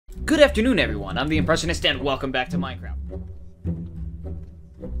Good afternoon, everyone. I'm the Impressionist, and welcome back to Minecraft.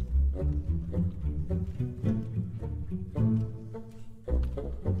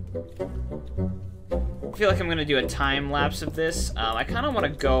 I feel like I'm gonna do a time lapse of this. I kind of want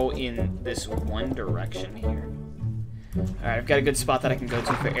to go in this one direction here. Alright, I've got a good spot that I can go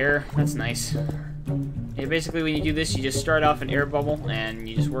to for air. That's nice. Yeah, basically when you do this, you just start off an air bubble, and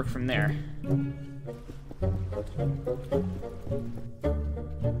you just work from there.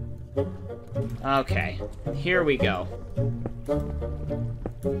 Okay, here we go.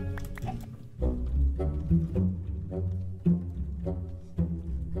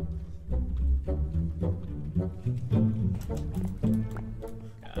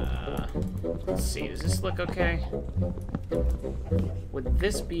 Let's see, does this look okay? Would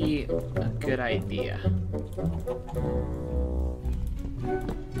this be a good idea?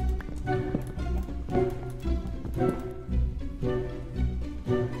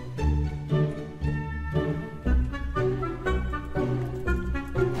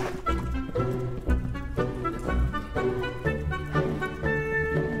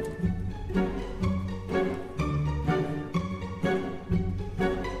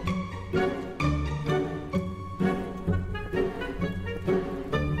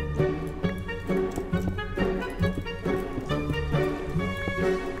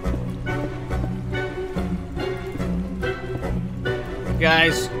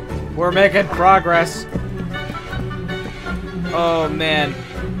 Guys, we're making progress. Oh, man.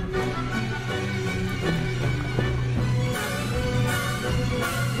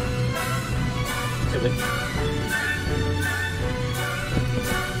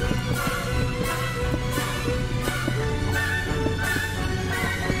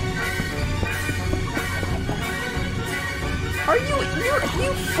 Are you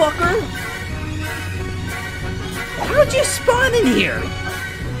fucker? How'd you spawn in here?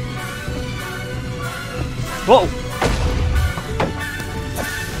 Whoa!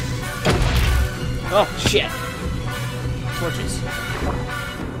 Oh, shit. Torches.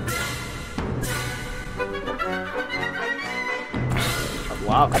 Of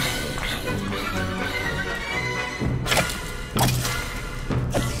lava.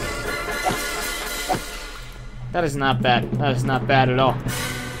 That is not bad. That is not bad at all.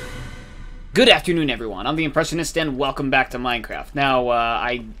 Good afternoon, everyone. I'm the Impressionist, and welcome back to Minecraft. Now,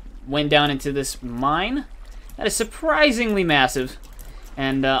 I went down into this mine that is surprisingly massive,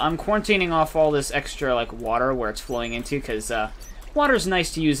 and I'm quarantining off all this extra, like, water where it's flowing into, because water is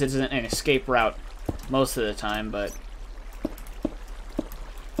nice to use as an escape route most of the time, but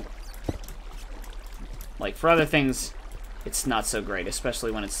like, for other things, it's not so great,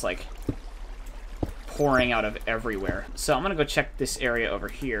 especially when it's, like, pouring out of everywhere. So I'm gonna go check this area over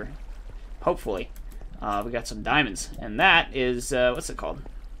here. Hopefully. We got some diamonds. And that is, what's it called?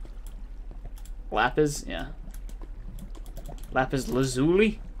 Lapis? Yeah. Lapis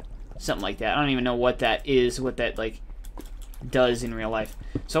lazuli? Something like that. I don't even know what that is, what that, like, does in real life.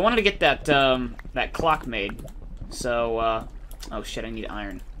 So I wanted to get that, that clock made. So, oh shit, I need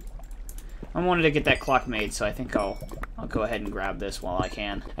iron. I wanted to get that clock made, so I think I'll go ahead and grab this while I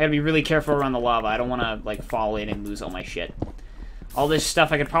can. I gotta be really careful around the lava. I don't want to, like, fall in and lose all my shit. All this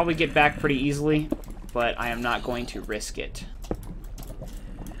stuff I could probably get back pretty easily, but I am not going to risk it.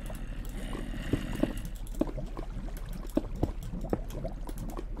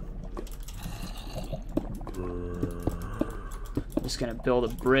 I'm just gonna build a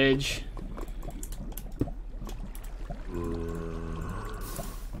bridge.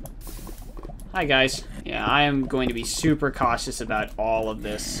 Hi guys. Yeah, I am going to be super cautious about all of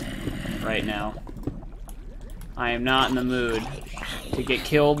this right now. I am not in the mood to get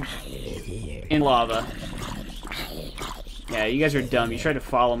killed in lava. Yeah, you guys are dumb. You tried to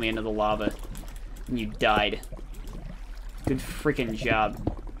follow me into the lava, and you died. Good freaking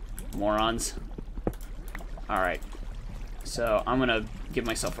job, morons. Alright. So, I'm gonna give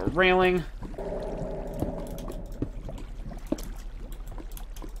myself a railing.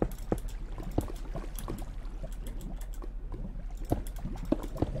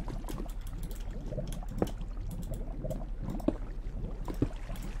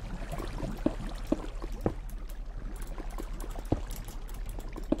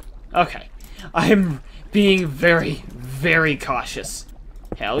 Okay, I'm being very, very cautious.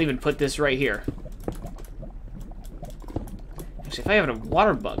 Okay, I'll even put this right here. Actually, if I have a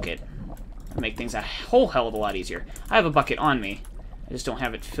water bucket, it'll make things a whole hell of a lot easier. I have a bucket on me. I just don't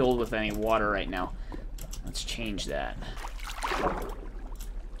have it filled with any water right now. Let's change that.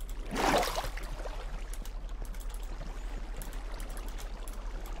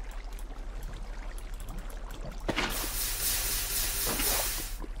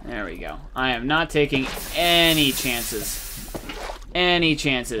 There we go. I am not taking any chances. Any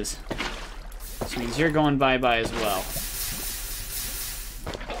chances. Which means you're going bye-bye as well.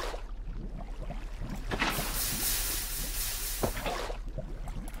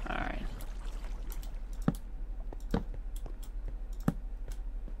 Alright.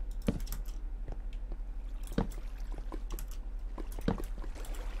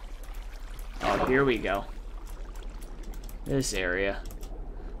 Oh, here we go. This area.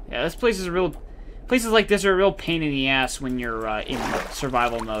 Yeah, this place is a real... Places like this are a real pain in the ass when you're in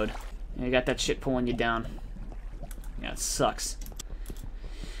survival mode. And you got that shit pulling you down. Yeah, it sucks.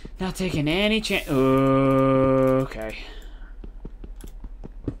 Not taking any chance... Okay.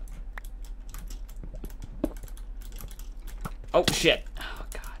 Oh, shit. Oh,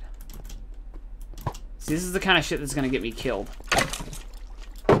 God. See, this is the kind of shit that's gonna get me killed.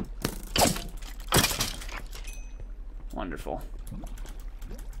 Wonderful.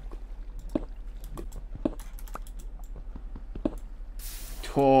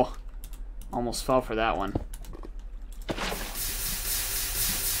 Oh, almost fell for that one.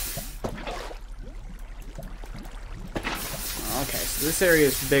 Okay, so this area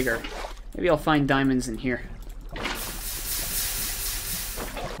is bigger. Maybe I'll find diamonds in here.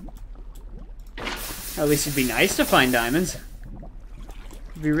 At least it'd be nice to find diamonds.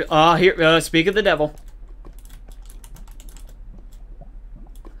 Here, speak of the devil.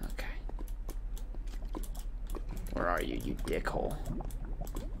 Okay. Where are you, you dickhole?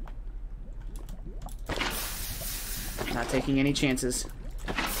 Not taking any chances.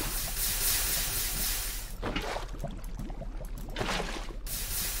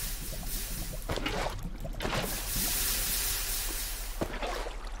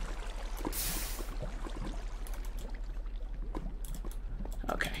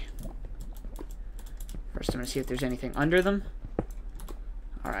 Okay. First I'm gonna see if there's anything under them.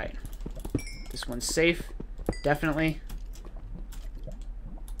 Alright. This one's safe. Definitely.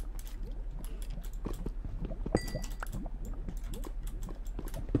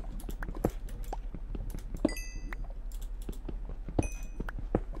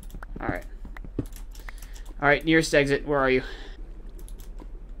 Alright. Alright, nearest exit. Where are you?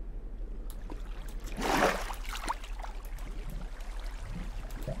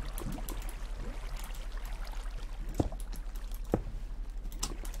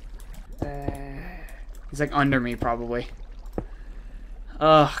 He's like under me, probably.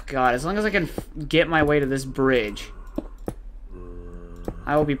 Oh, God. As long as I can get my way to this bridge,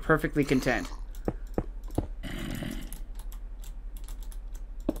 I will be perfectly content.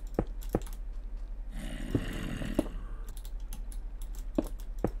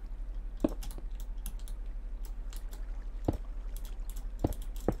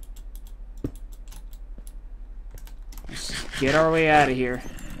 Let's just get our way out of here.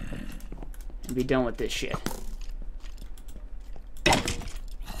 Be done with this shit.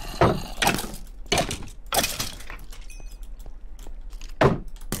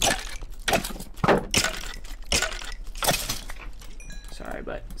 Sorry,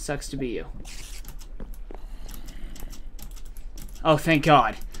 but sucks to be you. Oh, thank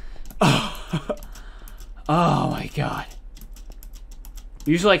God. Oh, oh my God.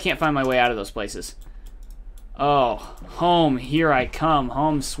 Usually I can't find my way out of those places. Oh, home, here I come.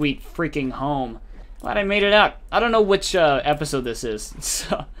 Home, sweet freaking home. Glad I made it out. I don't know which episode this is.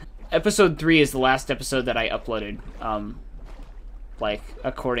 So, episode 3 is the last episode that I uploaded. Like,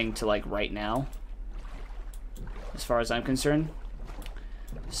 according to, like, right now. As far as I'm concerned.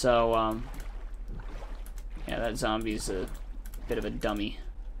 So, yeah, that zombie's a bit of a dummy.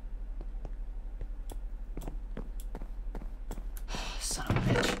 Son of a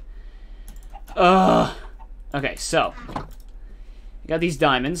bitch. Ugh. Okay, so, you got these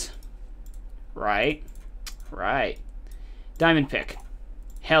diamonds, right? Right. Diamond pick.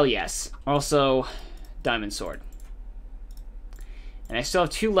 Hell yes. Also, diamond sword. And I still have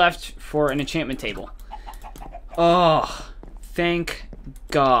 2 left for an enchantment table. Oh, thank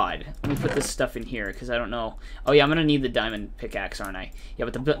God. Let me put this stuff in here, because I don't know. Oh yeah, I'm going to need the diamond pickaxe, aren't I? Yeah,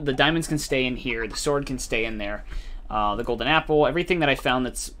 but the diamonds can stay in here. The sword can stay in there. The golden apple, everything that I found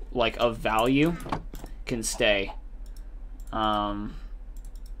that's, like, of value can stay.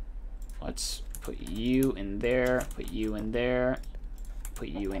 Let's put you in there, put you in there, put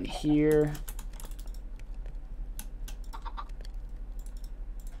you in here.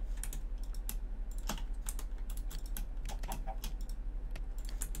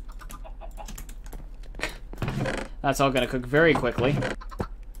 That's all gonna cook very quickly.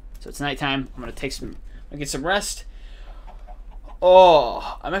 So it's nighttime. I'm gonna get some rest.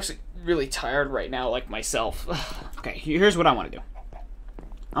 Oh, I'm actually really tired right now, like myself. Okay, here's what I want to do.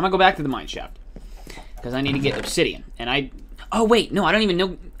 I'm gonna go back to the mine shaft because I need to get obsidian. And oh wait, no, I don't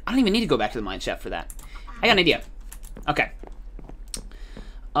even need to go back to the mine shaft for that. I got an idea. Okay.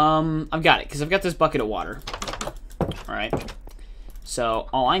 I've got it because I've got this bucket of water. All right. So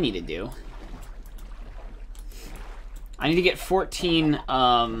all I need to do, I need to get 14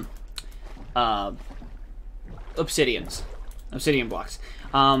 obsidian blocks.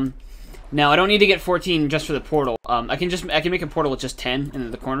 Now I don't need to get 14 just for the portal. I can make a portal with just 10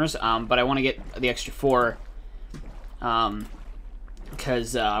 in the corners. But I want to get the extra 4.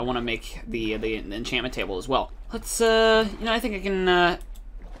 Because I want to make the enchantment table as well. Let's I think I can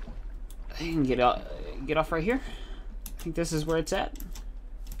get off right here. I think this is where it's at.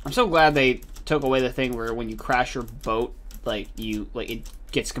 I'm so glad they took away the thing where when you crash your boat, it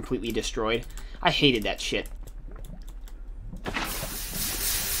gets completely destroyed. I hated that shit.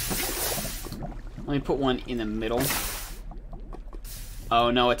 Let me put one in the middle.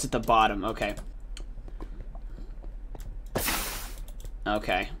 Oh no, it's at the bottom. Okay.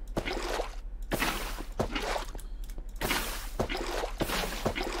 Okay.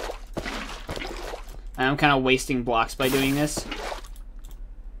 I'm kind of wasting blocks by doing this.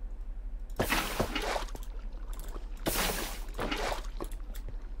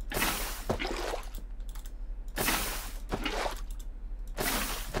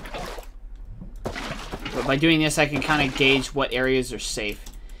 But by doing this, I can kind of gauge what areas are safe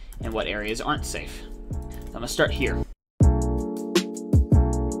and what areas aren't safe. So I'm gonna start here.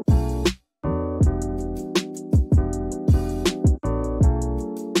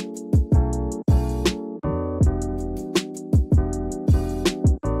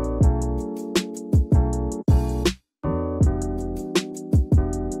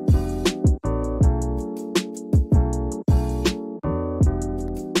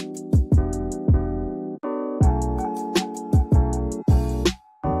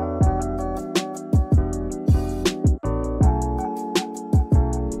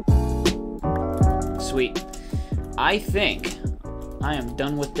 Sweet. I think I am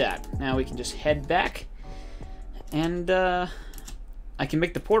done with that. Now we can just head back, and I can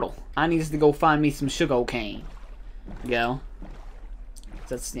make the portal. I need to go find me some sugar cane. Go.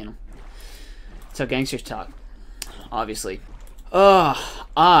 That's, that's how gangsters talk. Obviously.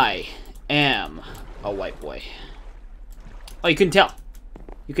 I am a white boy. Oh, you couldn't tell.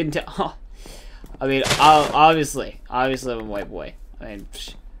 You couldn't tell. Huh. I mean, obviously I'm a white boy. I mean,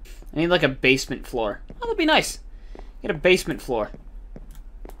 I need like a basement floor. Oh, that'd be nice. Get a basement floor.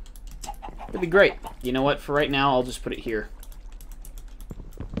 That'd be great. You know what? For right now, I'll just put it here.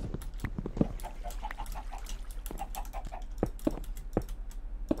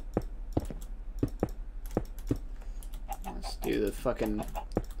 Let's do the fucking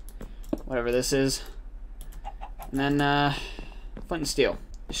whatever this is. And then, flint and steel.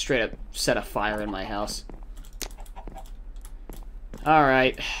 Just straight up set a fire in my house.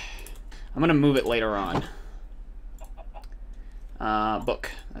 Alright. I'm gonna move it later on.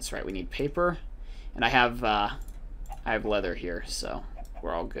 Book. That's right, we need paper. And I have leather here, so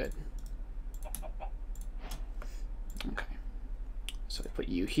we're all good. Okay. So I put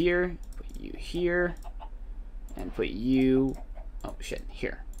you here, and put you, oh shit,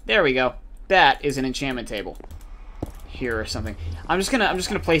 here. There we go. That is an enchantment table. Here or something. I'm just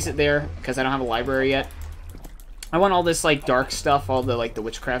gonna place it there because I don't have a library yet. I want all this like dark stuff, all the like the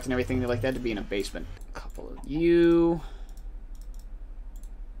witchcraft and everything like that to be in a basement. A couple of you.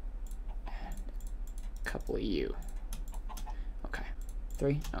 And a couple of you. Okay.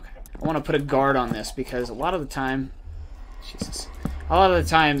 3? Okay. I want to put a guard on this because a lot of the time, Jesus. A lot of the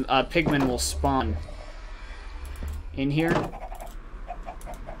time, pigmen will spawn in here.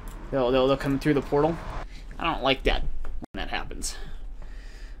 They'll come through the portal. I don't like that when that happens.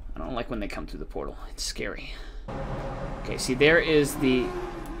 I don't like when they come through the portal. It's scary. Okay, see, there is the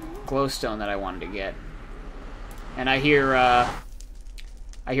glowstone that I wanted to get, and I hear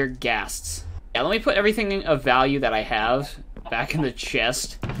ghasts. Yeah, let me put everything of value that I have back in the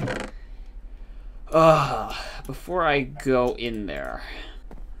chest. Before I go in there.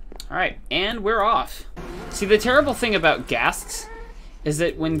 All right, and we're off. See, the terrible thing about ghasts is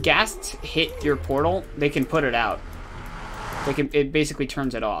that when ghasts hit your portal, they can put it out. It basically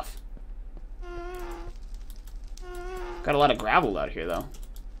turns it off. Got a lot of gravel out here, though.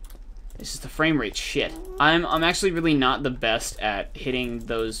 It's just the frame rate shit. I'm actually really not the best at hitting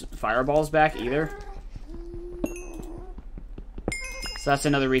those fireballs back either. So that's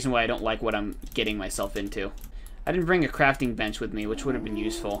another reason why I don't like what I'm getting myself into. I didn't bring a crafting bench with me, which would have been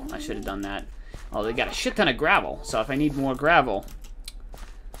useful. I should have done that. Oh, they got a shit ton of gravel, so if I need more gravel,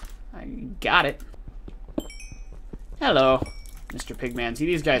 I got it. Hello. Mr. Pigman. See,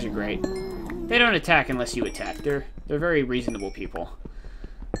 these guys are great. They don't attack unless you attack. They're very reasonable people.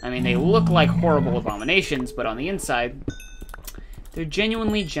 I mean, they look like horrible abominations, but on the inside, they're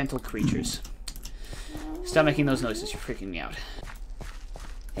genuinely gentle creatures. Stop making those noises. You're freaking me out.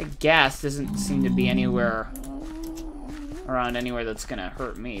 That gas doesn't seem to be anywhere around anywhere that's gonna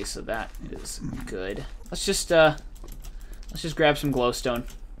hurt me, so that is good. Let's just grab some glowstone.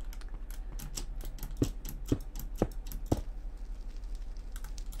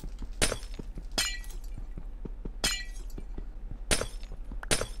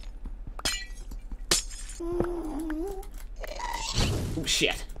 Oh,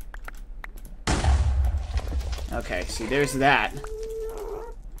 shit. Okay, see, there's that.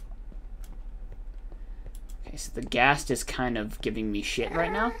 Okay, so the ghast is kind of giving me shit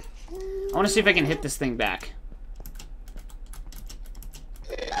right now. I want to see if I can hit this thing back.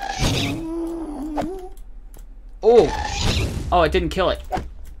 Oh! Oh, it didn't kill it.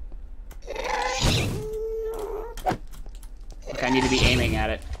 Okay, I need to be aiming at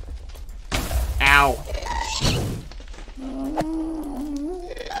it. Ow!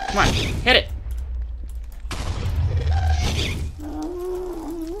 Come on, hit it!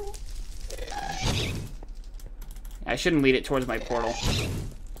 I shouldn't lead it towards my portal.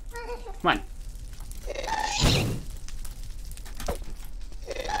 Come on.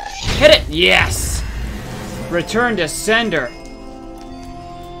 Hit it! Yes! Return to sender.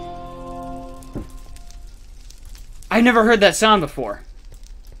 I've never heard that sound before.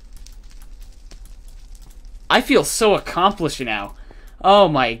 I feel so accomplished now. Oh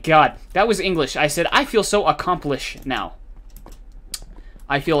my god. That was English. I said, I feel so accomplished now.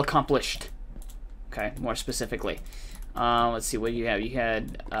 I feel accomplished. Okay, more specifically. Let's see, what do you have? You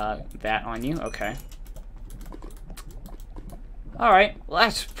had that on you? Okay. Alright, well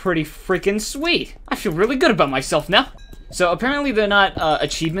that's pretty freaking sweet. I feel really good about myself now. So apparently they're not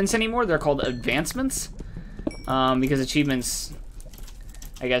achievements anymore, they're called advancements. Because achievements,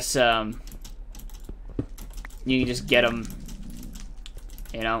 I guess, you can just get them,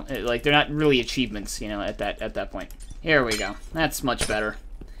 you know, like they're not really achievements, you know, at that point. Here we go. That's much better.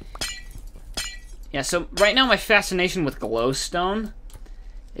 Yeah, so right now my fascination with glowstone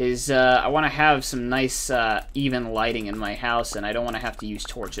is I want to have some nice even lighting in my house, and I don't want to have to use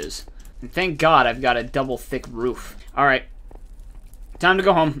torches. And thank God I've got a double thick roof. All right, time to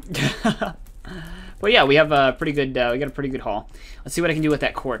go home. But yeah, we have a pretty good. We got a pretty good haul. Let's see what I can do with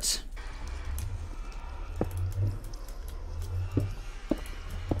that quartz.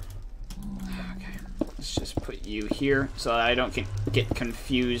 Okay, let's just put you here so I don't get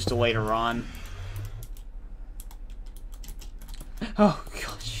confused later on. Oh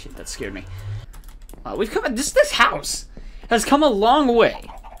god, shit, that scared me. We've come. This house has come a long way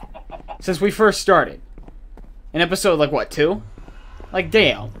since we first started. In episode like what, 2? Like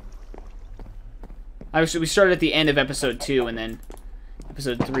damn. We started at the end of episode 2, and then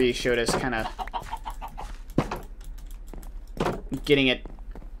episode 3 showed us kind of getting it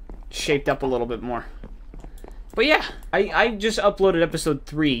shaped up a little bit more. But yeah, I just uploaded episode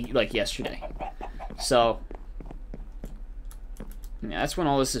 3 like yesterday, so yeah, that's when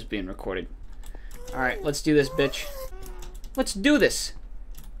all this is being recorded. All right, let's do this, bitch. Let's do this.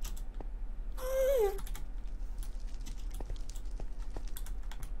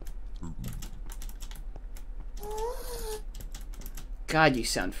 God, you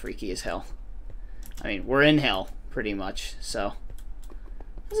sound freaky as hell. I mean, we're in hell, pretty much, so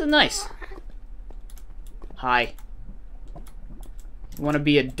this is nice. Hi. You want to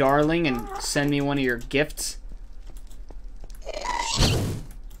be a darling and send me one of your gifts?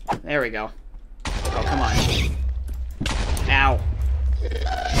 There we go. Oh, come on. Ow.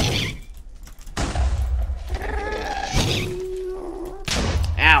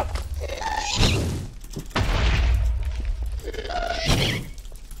 Ow.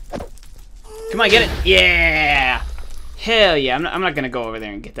 Come on, get it. Yeah. Hell yeah. I'm not going to go over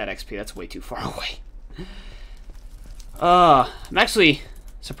there and get that XP. That's way too far away. I'm actually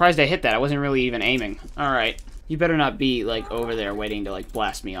surprised I hit that. I wasn't really even aiming. Alright. You better not be, like, over there waiting to, like,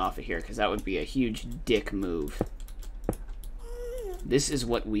 blast me off of here, because that would be a huge dick move. This is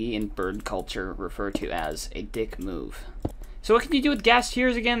what we in bird culture refer to as a dick move. So what can you do with gas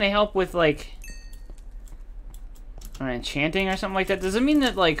tears again? They help with, like, enchanting or something like that? Does it mean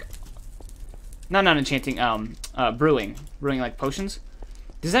that, like... Not enchanting, brewing. Brewing, like, potions?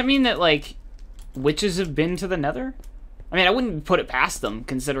 Does that mean that, like, witches have been to the Nether? I mean, I wouldn't put it past them,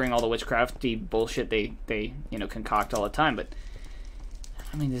 considering all the witchcrafty bullshit they you know, concoct all the time, but...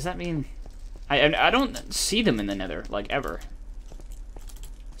 I mean, does that mean... I don't see them in the Nether, like, ever.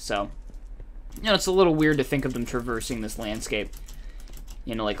 So... You know, it's a little weird to think of them traversing this landscape.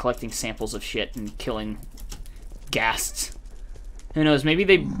 You know, like collecting samples of shit and killing ghasts. Who knows, maybe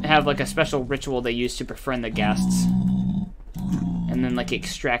they have like a special ritual they use to befriend the ghasts. And then like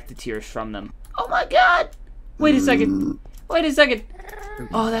extract the tears from them. Oh my god! Wait a second. Wait a second.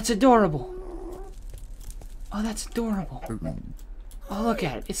 Oh, that's adorable. Oh, that's adorable. Oh, look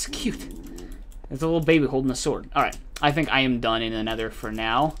at it. It's cute. There's a little baby holding a sword. Alright, I think I am done in the Nether for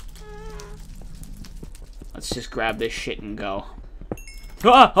now. Let's just grab this shit and go.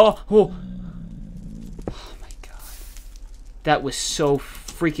 Ah! Oh! Oh! Oh my god. That was so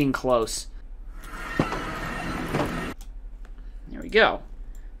freaking close. There we go.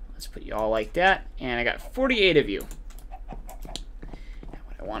 Let's put you all like that. And I got 48 of you. And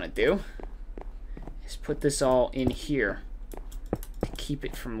what I want to do is put this all in here to keep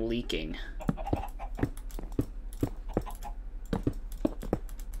it from leaking.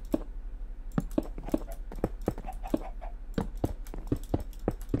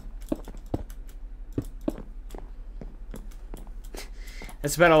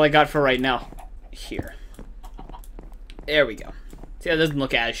 That's about all I got for right now. Here. There we go. See, that doesn't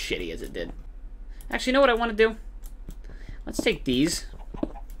look as shitty as it did. Actually, you know what I want to do? Let's take these.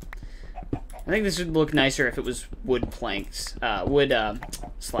 I think this would look nicer if it was wood planks, wood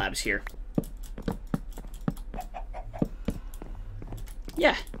slabs here.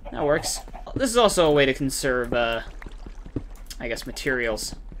 Yeah, that works. This is also a way to conserve, I guess,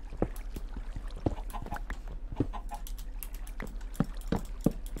 materials.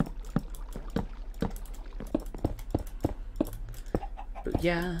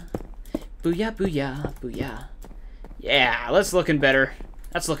 Booyah. Booyah, booyah, booyah. Yeah, that's looking better.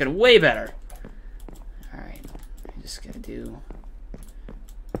 That's looking way better. Alright, I just gotta do...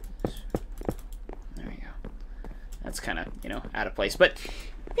 There we go. That's kind of, you know, out of place. But,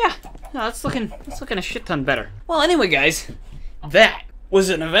 yeah, no, that's looking a shit ton better. Well, anyway, guys, that was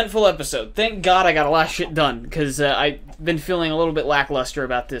an eventful episode. Thank God I got a lot of shit done, because I've been feeling a little bit lackluster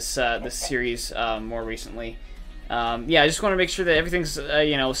about this, this series more recently. Yeah, I just want to make sure that everything's,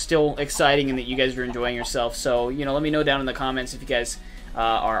 you know, still exciting and that you guys are enjoying yourself. So, you know, let me know down in the comments if you guys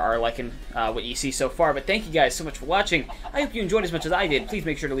are liking what you see so far. But thank you guys so much for watching. I hope you enjoyed as much as I did. Please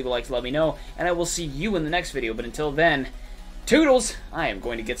make sure to leave a like to let me know. And I will see you in the next video. But until then, toodles! I am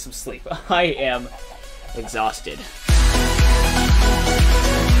going to get some sleep. I am exhausted.